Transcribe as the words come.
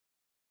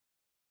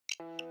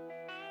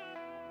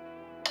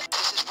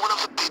This is one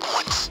of the big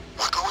ones.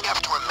 We're going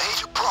after a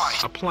major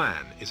prize. A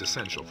plan is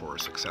essential for a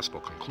successful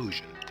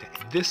conclusion.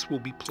 This will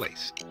be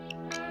placed.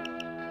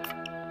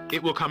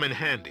 It will come in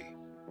handy.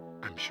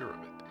 I'm sure of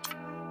it.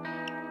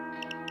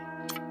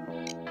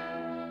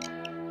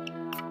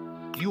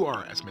 You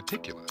are as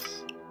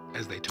meticulous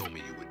as they told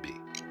me you would be.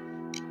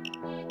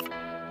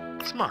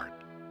 Smart.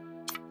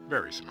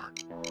 Very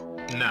smart.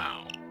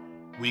 Now,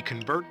 we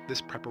convert this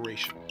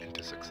preparation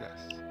into success.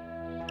 Here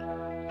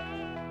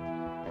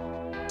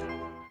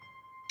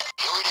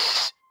it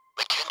is.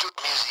 McKendrick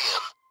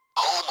Museum.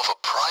 Home of a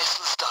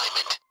priceless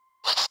diamond.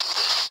 Let's do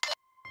this.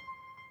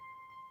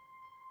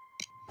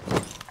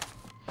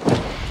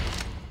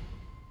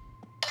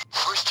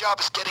 First job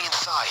is getting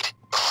inside.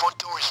 The front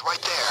door is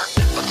right there,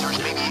 but there's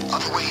maybe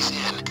other ways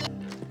in.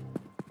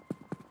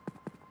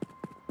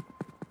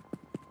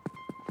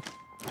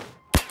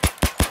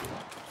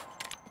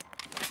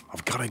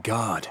 I've got a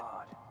guard.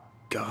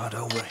 Guard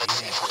over Let's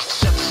see here. if we can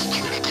set the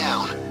security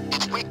down.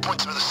 Its weak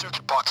points are the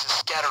circuit boxes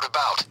scattered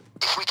about.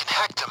 If we can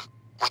hack them,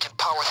 we can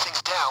power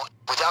things down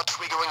without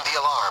triggering the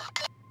alarm.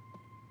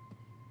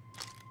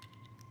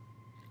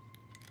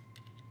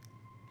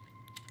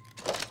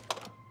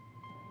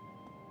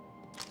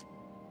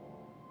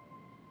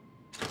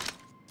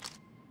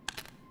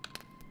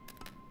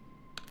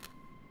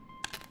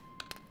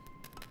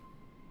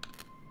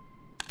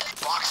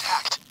 Box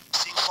hacked.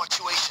 Seeing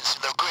fluctuations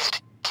in their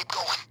grid. Keep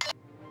going.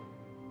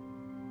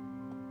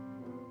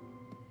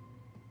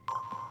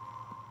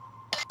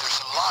 There's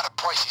a lot of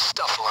pricey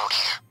stuff around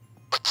here,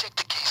 but check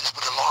the cases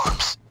with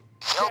alarms.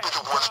 They'll be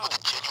the ones with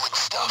the genuine On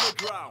stuff.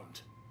 the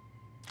ground.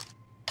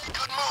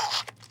 Good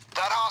move.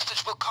 That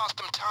hostage will cost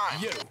them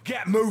time. You,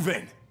 get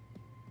moving.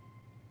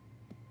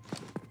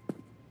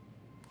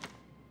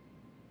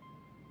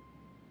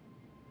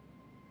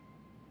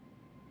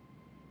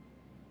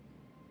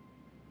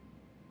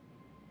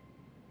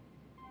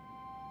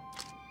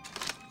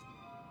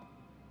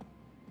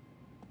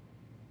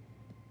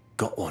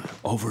 Got one,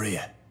 over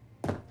here.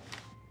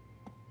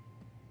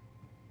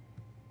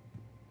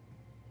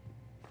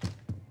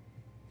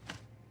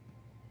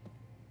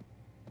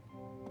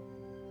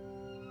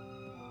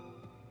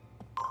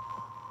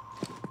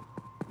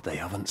 They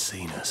haven't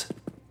seen us.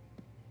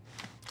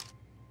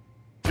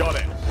 Got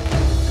it.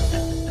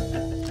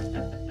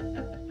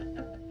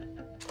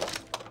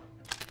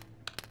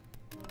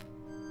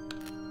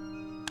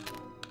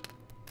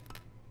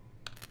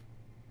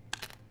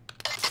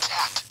 It's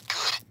hacked.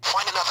 Good.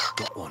 Find another.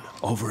 Got one,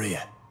 over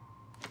here.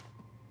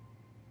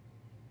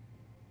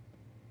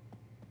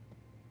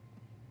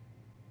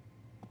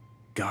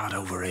 Guard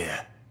over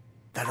here.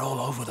 They're all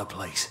over the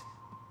place.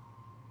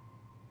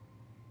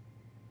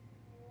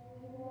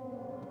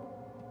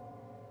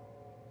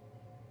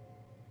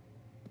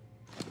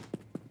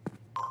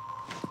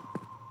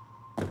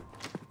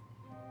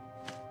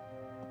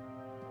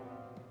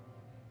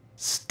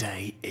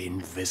 Stay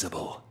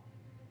invisible.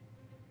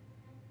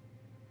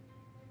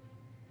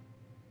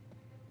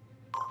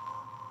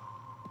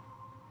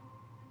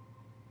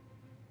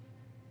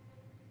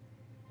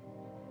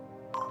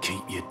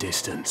 Keep your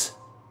distance.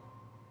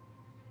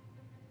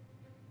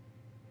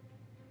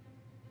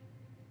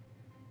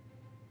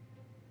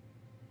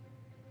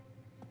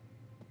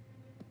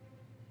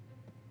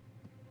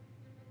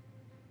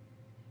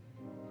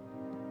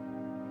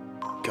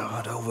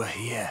 Guard over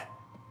here.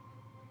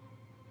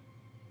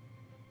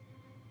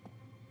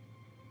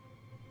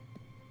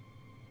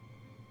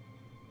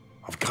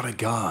 I've got a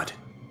guard.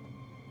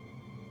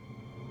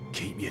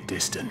 Keep your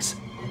distance.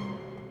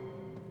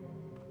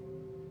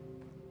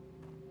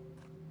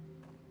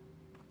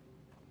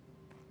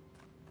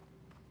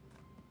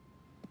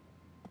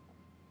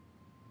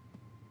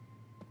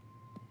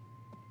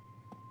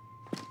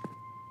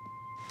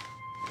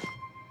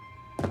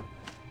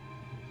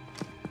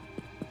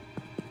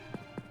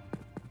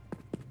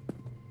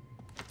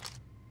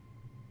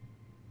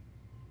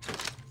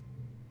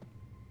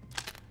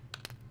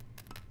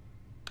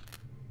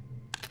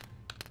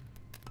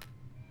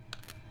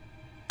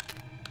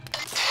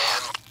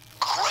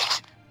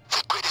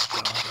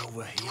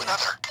 Over here. Do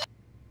another.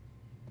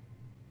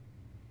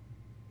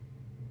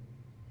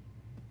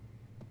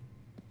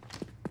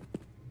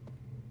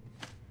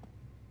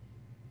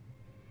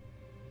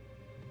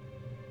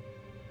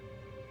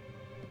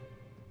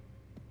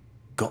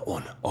 Got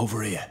one,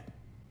 over here.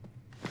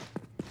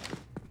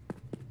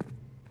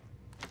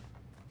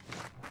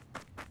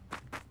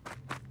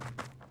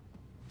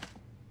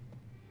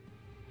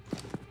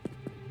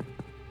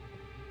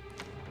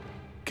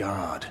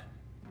 Guard.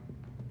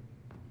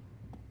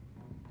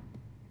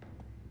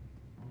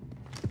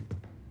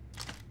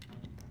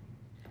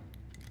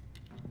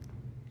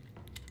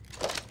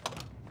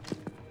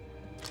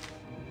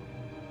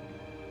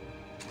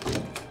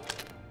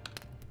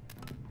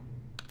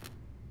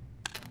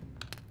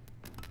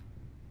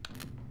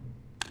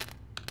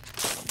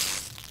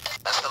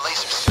 As the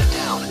lasers sit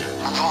down,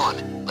 move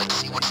on. Let's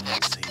see what's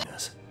next. Seen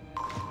us.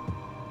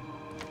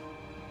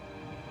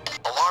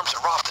 Alarms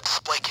are off the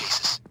display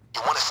cases.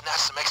 You want to snatch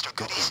some extra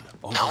goodies?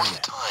 Over Now is here.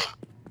 the time.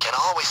 Can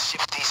always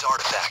shift these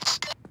artifacts.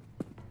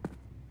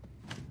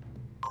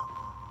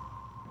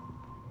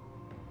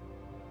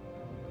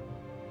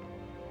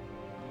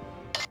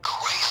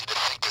 Crazy to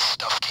think this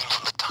stuff came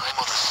from the time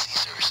of the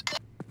Caesars.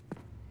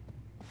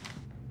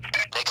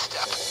 Next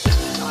step is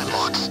the time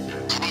locks.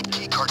 You need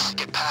keycards to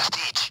get past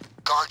each.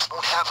 Guards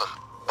won't have them,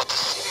 but the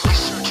city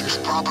researchers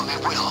probably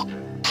will.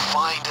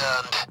 Find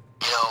and,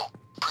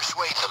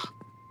 persuade them.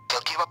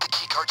 They'll give up the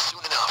keycards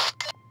soon enough.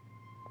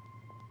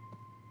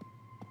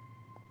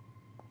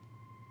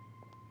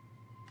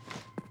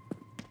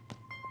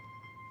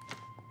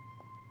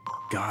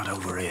 Guard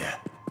over here.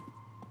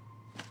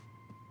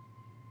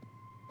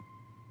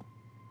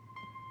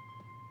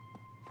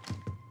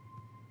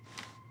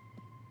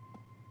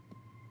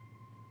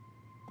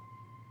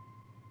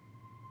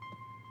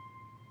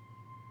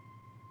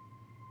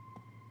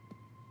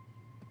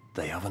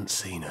 They haven't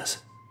seen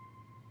us.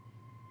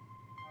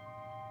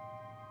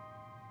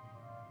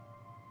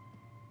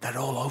 They're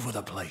all over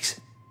the place.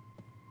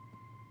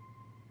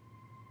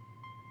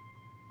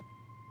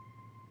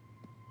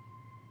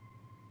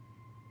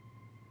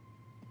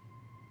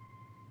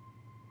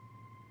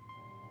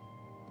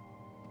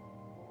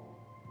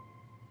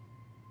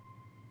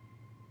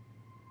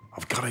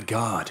 I've got a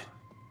guard.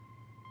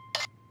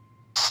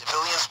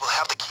 Civilians will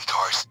have the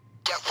keycards.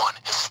 Get one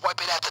and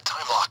swipe it at the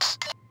time locks.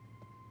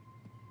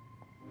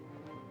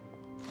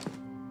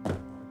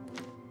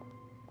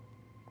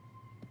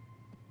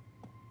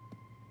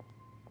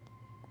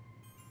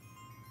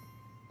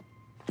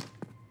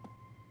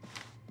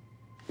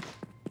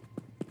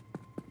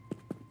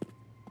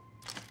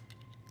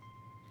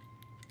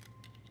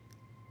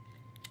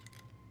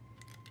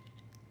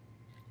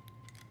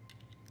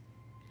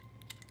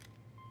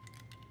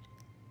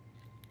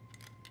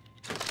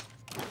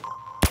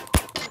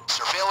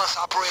 Surveillance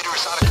operator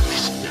is out of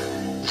commission.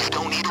 You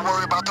don't need to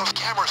worry about those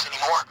cameras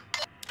anymore.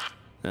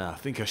 I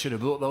think I should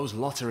have bought those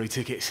lottery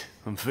tickets.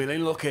 I'm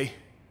feeling lucky.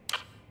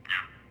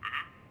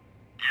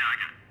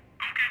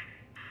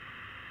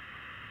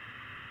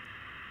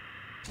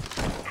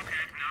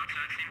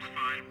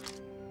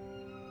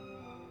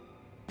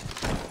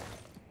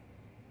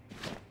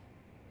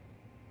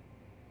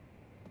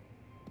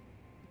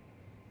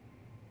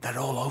 They're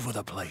all over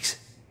the place.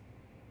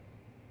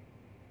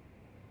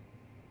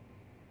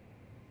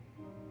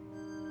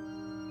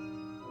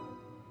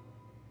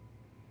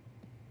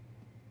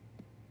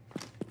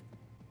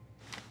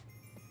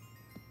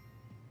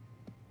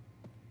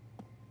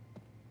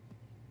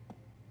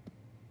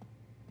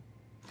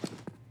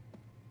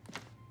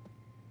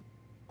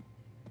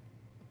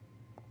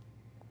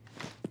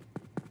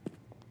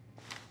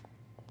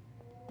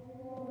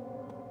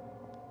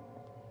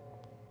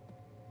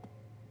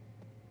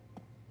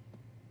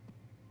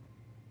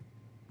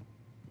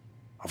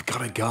 I've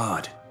got a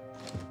guard.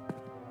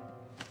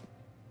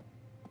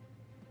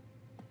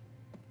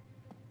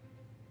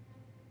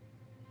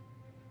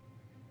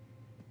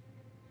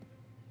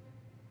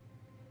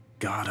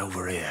 Guard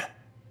over here.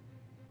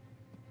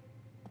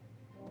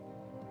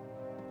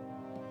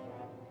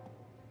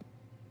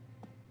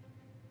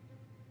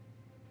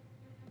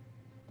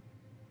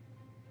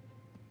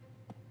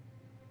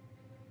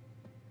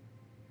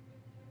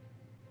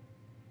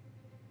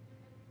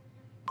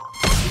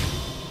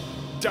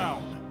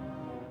 Down.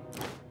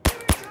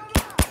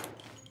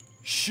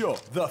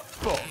 Shut the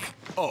fuck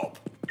up.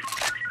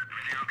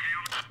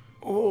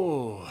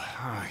 Oh,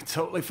 I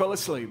totally fell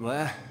asleep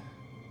there.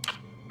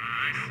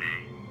 I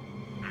see.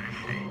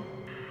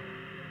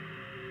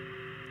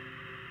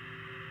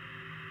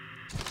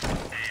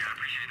 Hey, I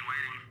appreciate the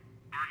waiting.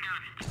 Work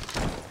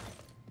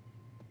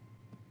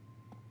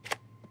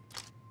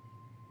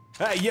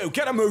out. Hey, you,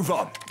 get a move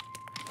on.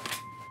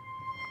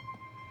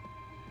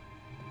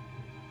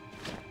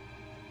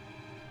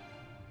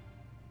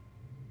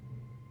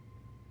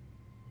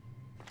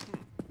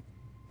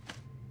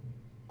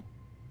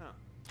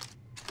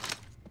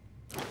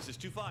 This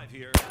is 2-5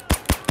 here.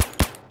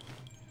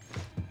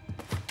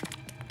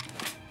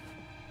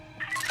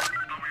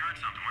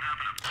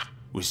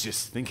 Was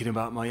just thinking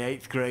about my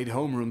 8th grade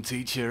homeroom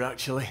teacher,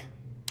 actually.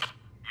 Yeah,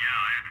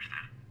 I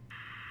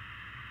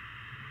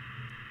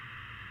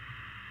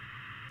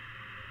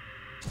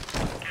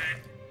understand.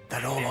 Okay.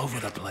 They're all over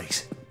the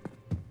place.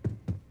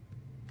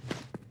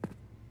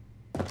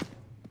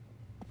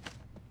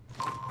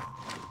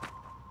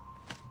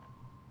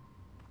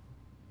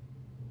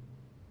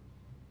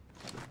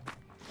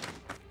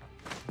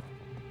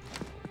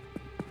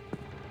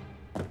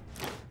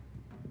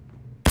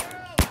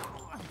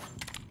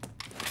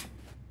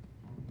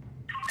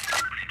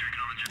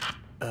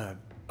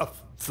 I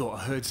thought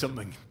I heard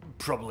something.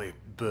 Probably a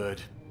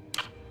bird.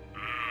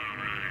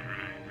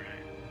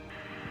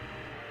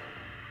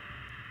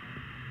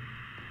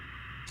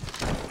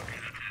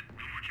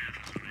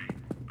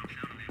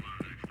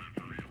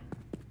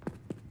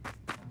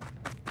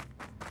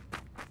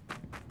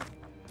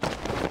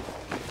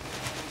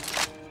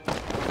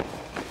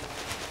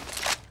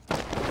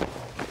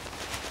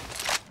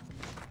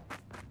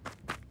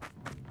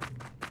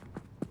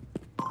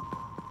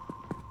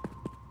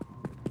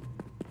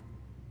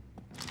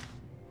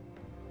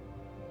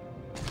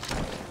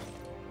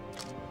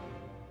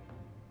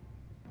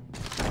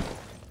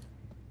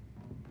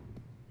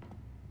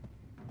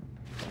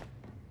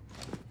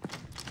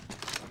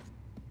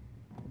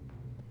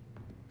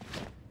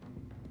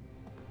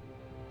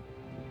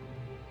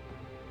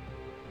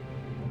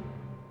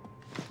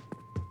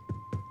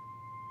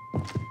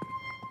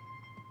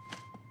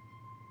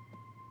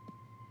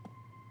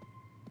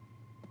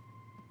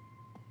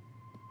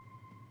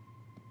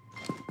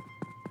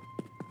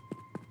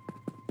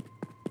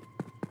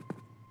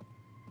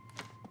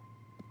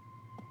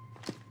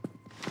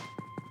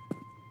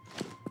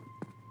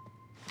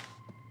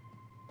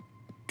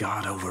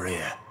 Guard over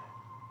here.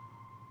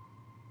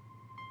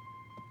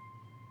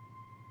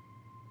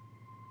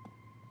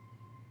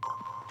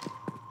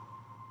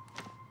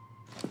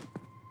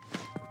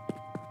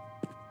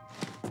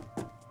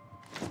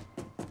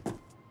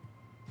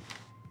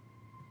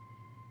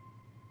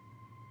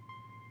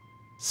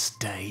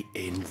 Stay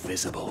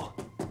invisible.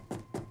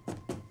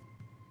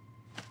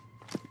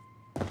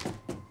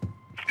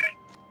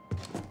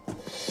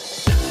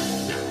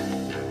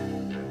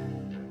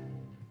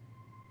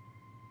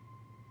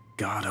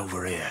 Guard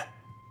over here.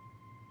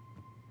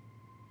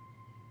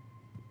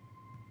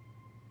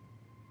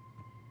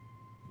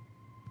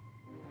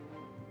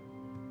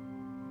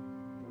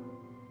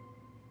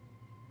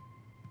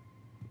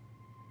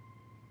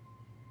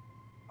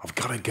 I've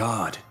got a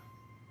guard.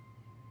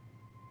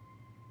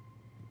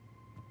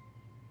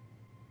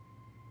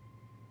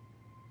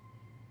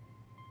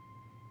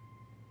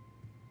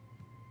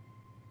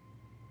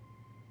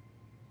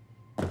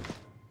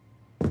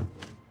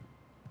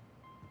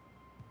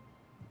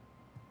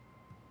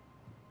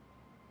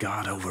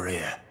 Guard over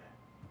here.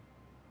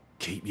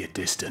 Keep your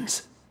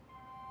distance.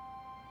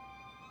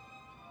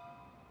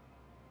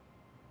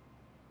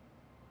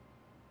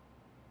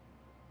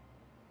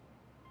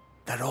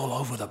 They're all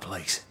over the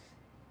place.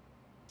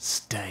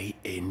 Stay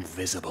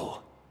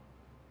invisible.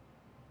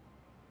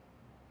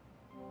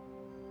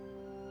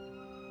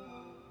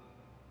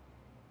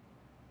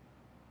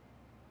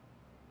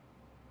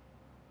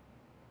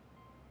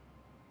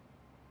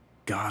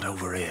 Guard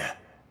over here.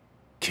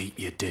 Keep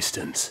your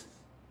distance.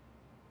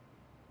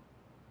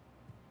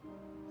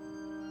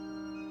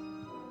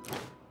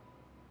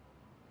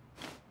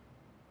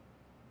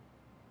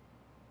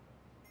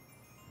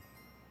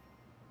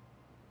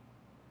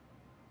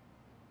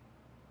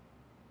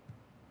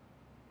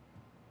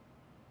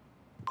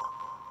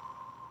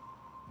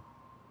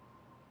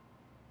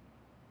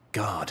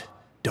 Guard,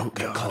 don't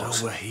get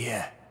close. Over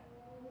here.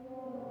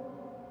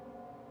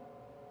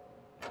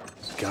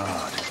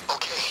 Guard.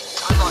 Okay,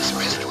 time locks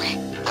are history.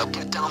 Now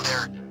get down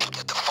there and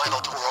get the final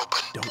door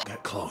open. Don't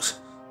get close.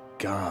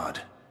 Guard.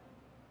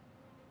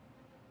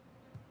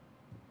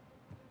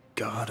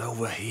 Guard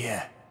over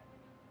here.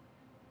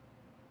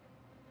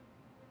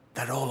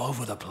 They're all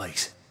over the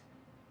place.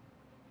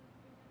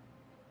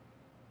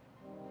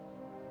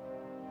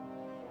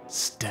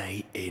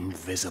 Stay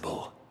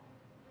invisible.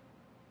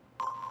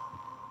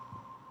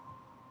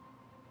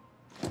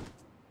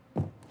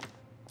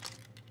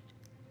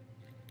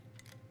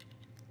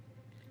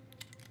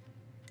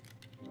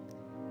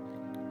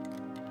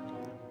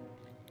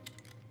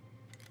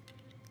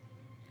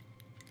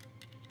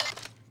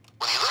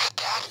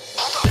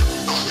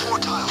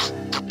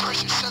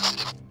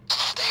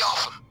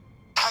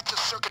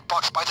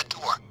 By the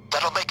door.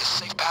 That'll make a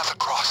safe path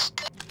across.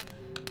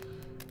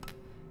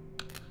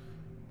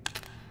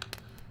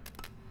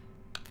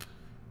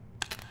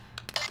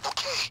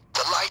 Okay,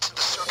 the lights in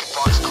the circuit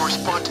box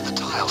correspond to the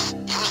tiles.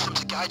 Use them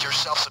to guide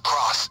yourselves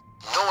across.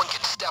 No one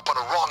can step on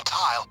a wrong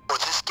tile, or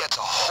this gets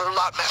a whole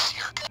lot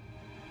messier.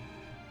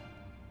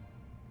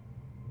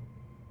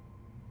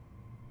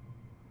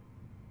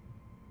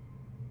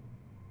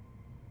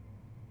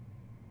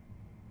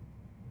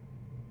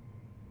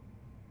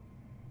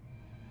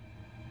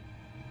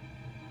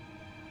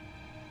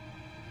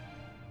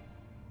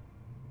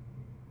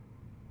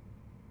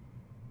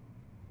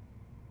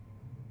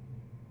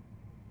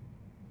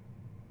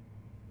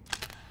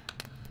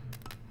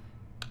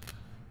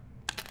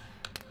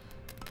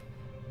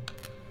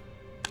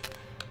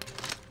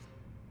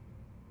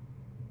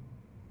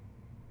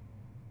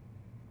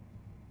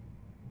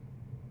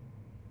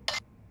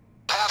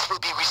 Will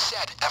be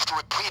reset after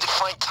a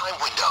predefined time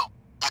window.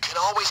 You can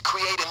always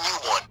create a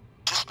new one.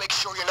 Just make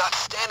sure you're not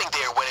standing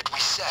there when it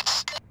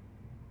resets.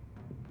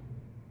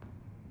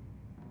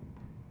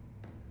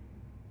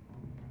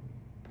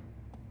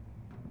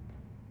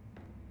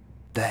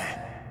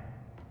 There.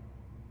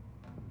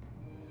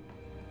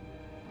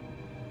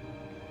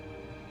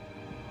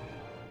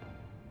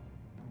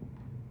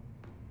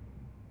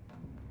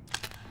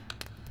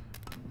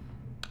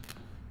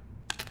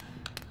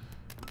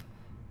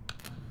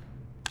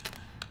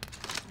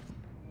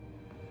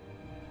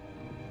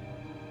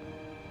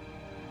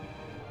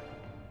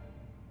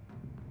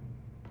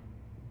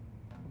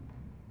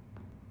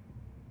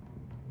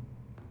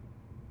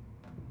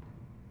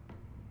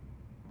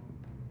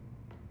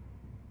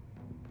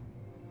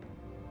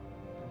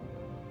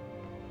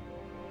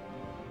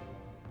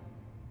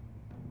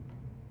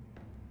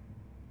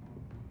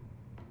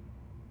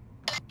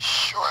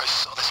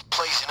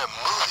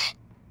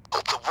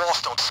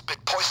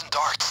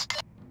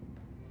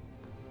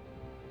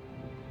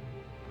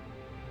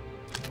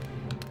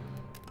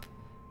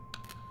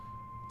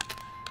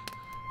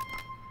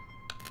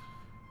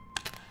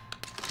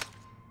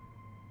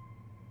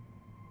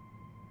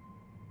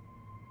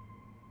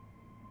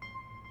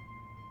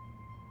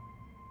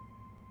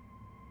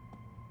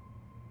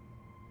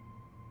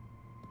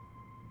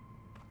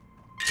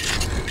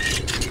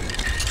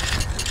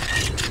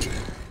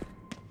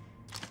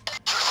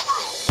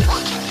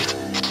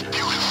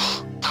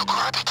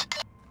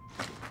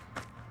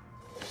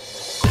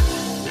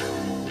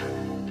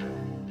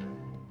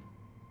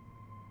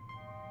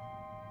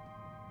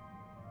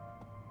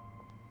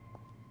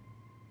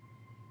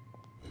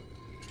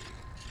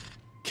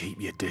 Keep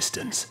your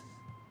distance.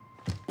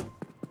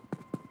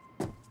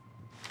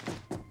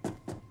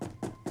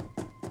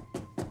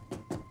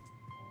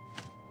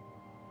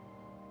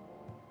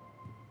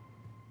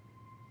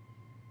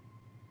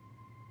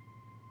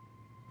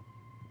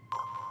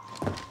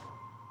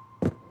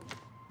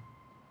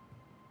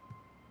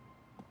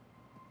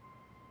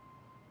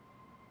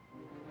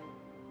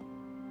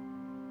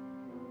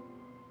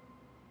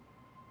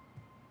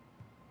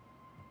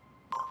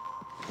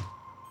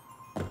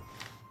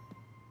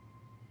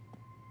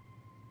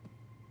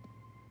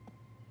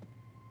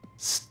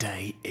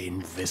 Stay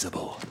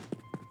invisible.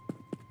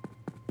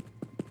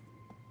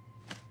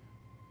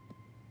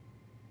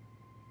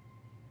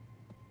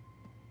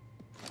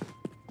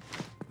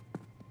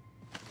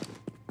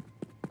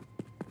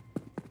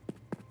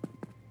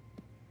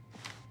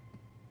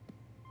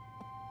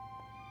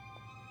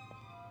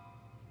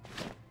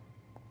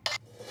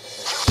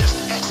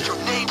 Just etched your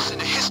names in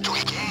the history,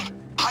 gang.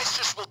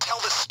 Heisters will tell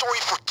this story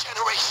for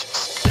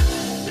generations.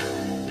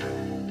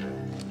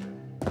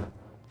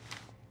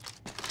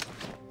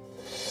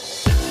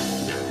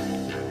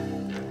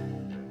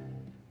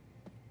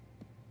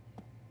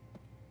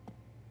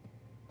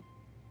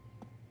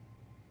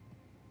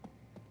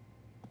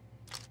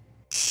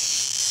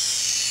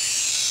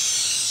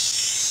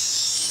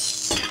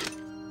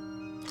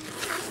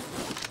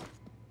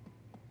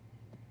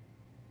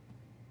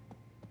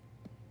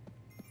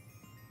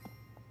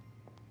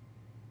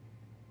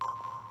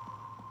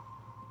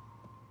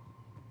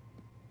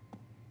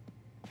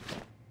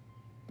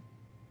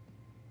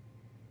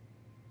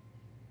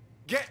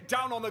 Get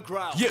down on the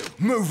ground. You,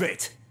 move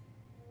it!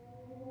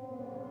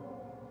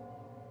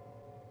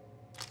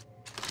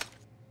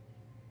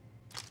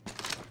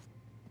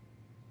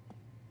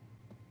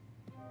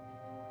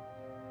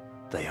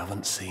 They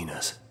haven't seen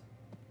us.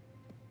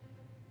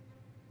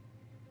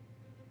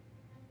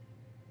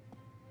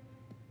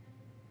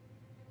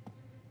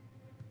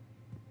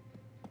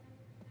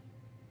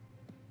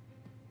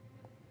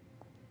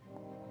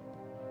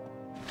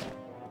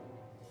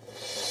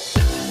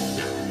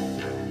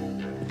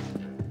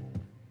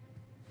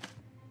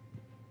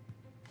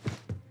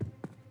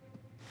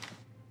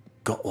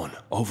 Got one,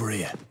 over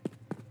here.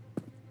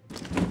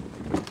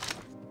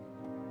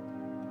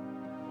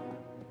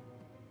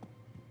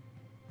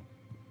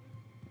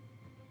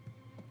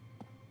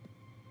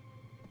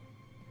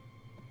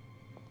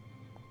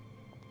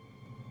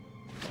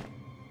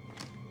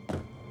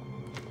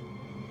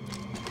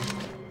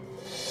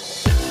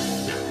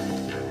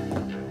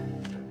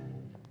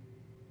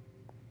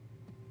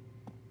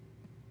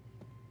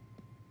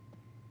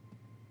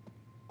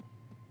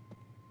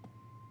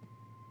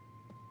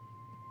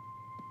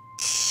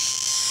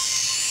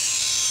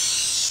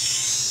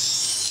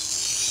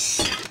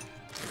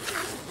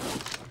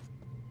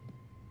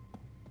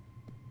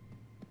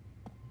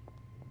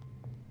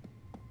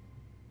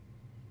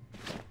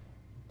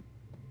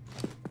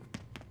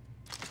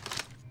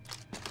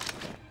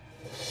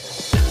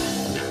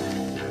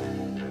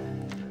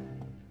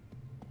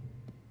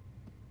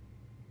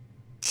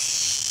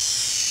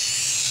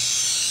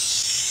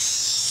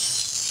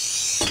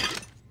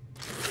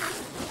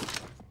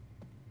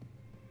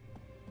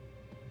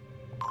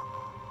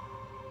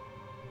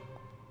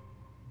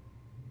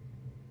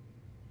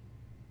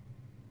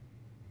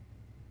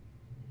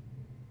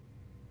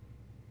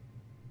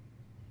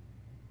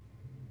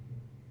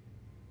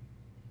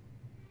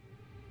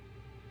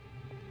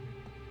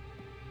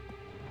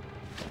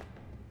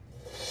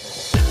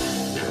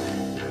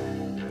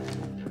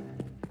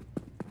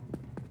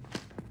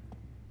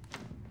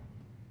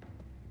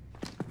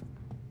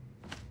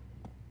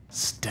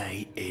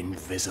 Stay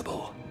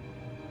invisible.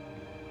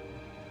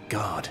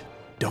 Guard,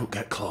 don't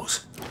get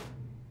close.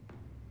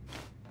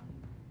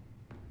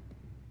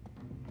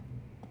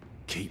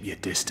 Keep your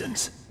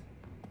distance.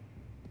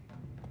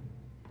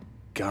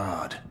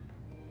 Guard.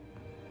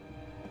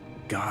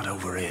 Guard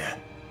over here.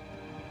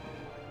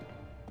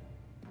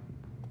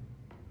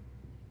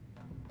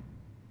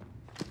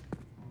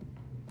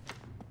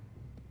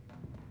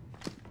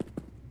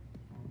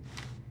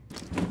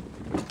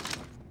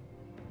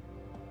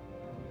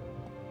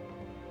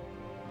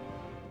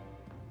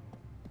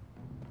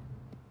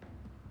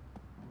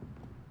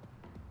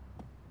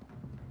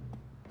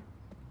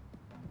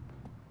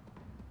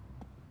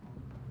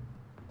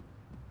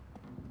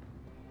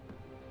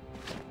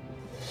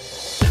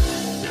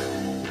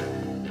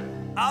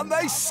 And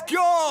they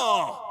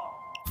score!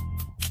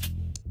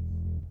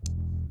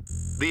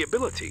 The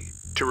ability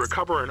to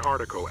recover an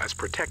article as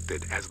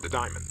protected as the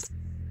diamond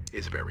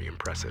is very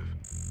impressive.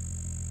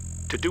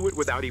 To do it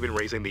without even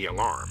raising the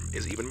alarm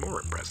is even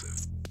more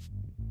impressive.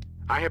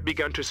 I have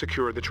begun to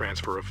secure the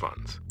transfer of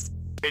funds.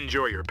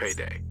 Enjoy your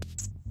payday.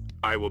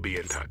 I will be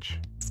in touch.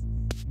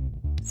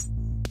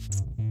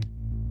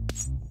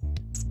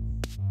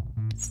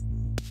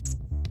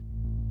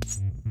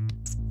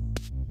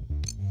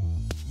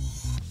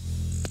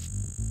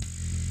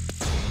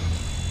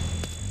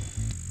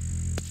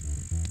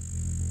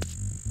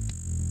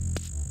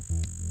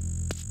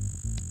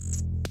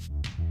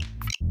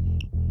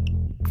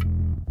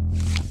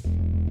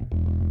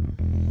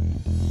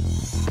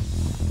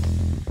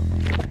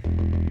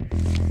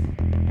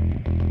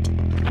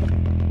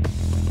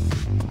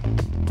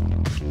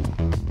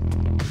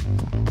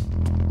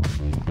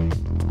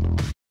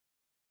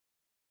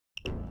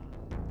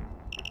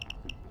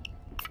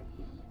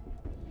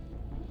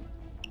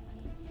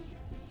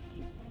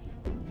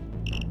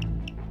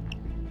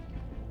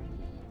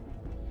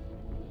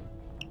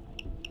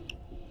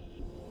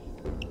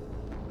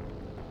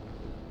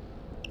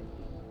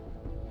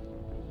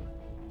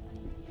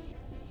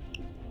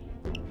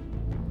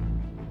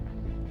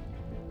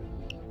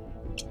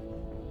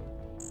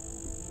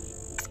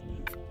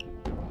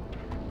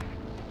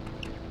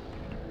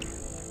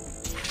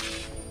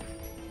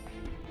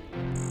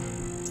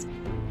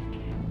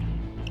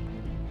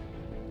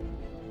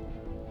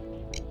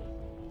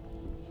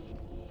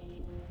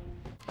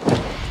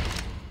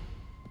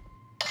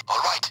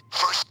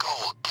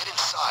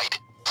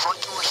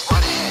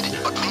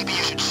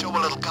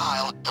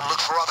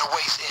 for other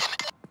ways in.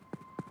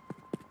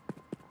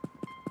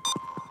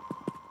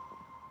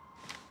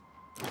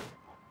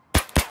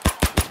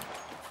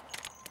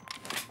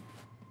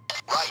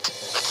 Right,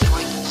 let's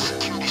try and get the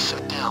security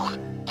shut down.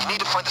 You need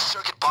to find the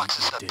circuit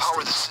boxes that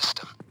power the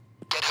system.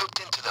 Get hooked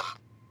into them.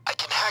 I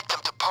can hack them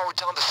to power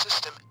down the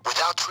system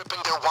without tripping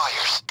their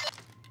wires.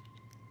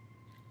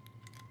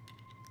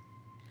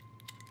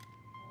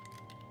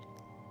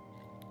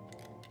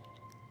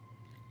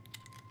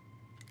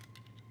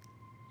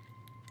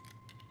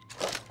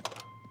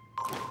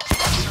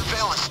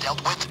 Surveillance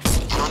dealt with.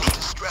 You don't need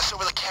to stress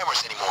over the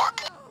cameras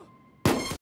anymore.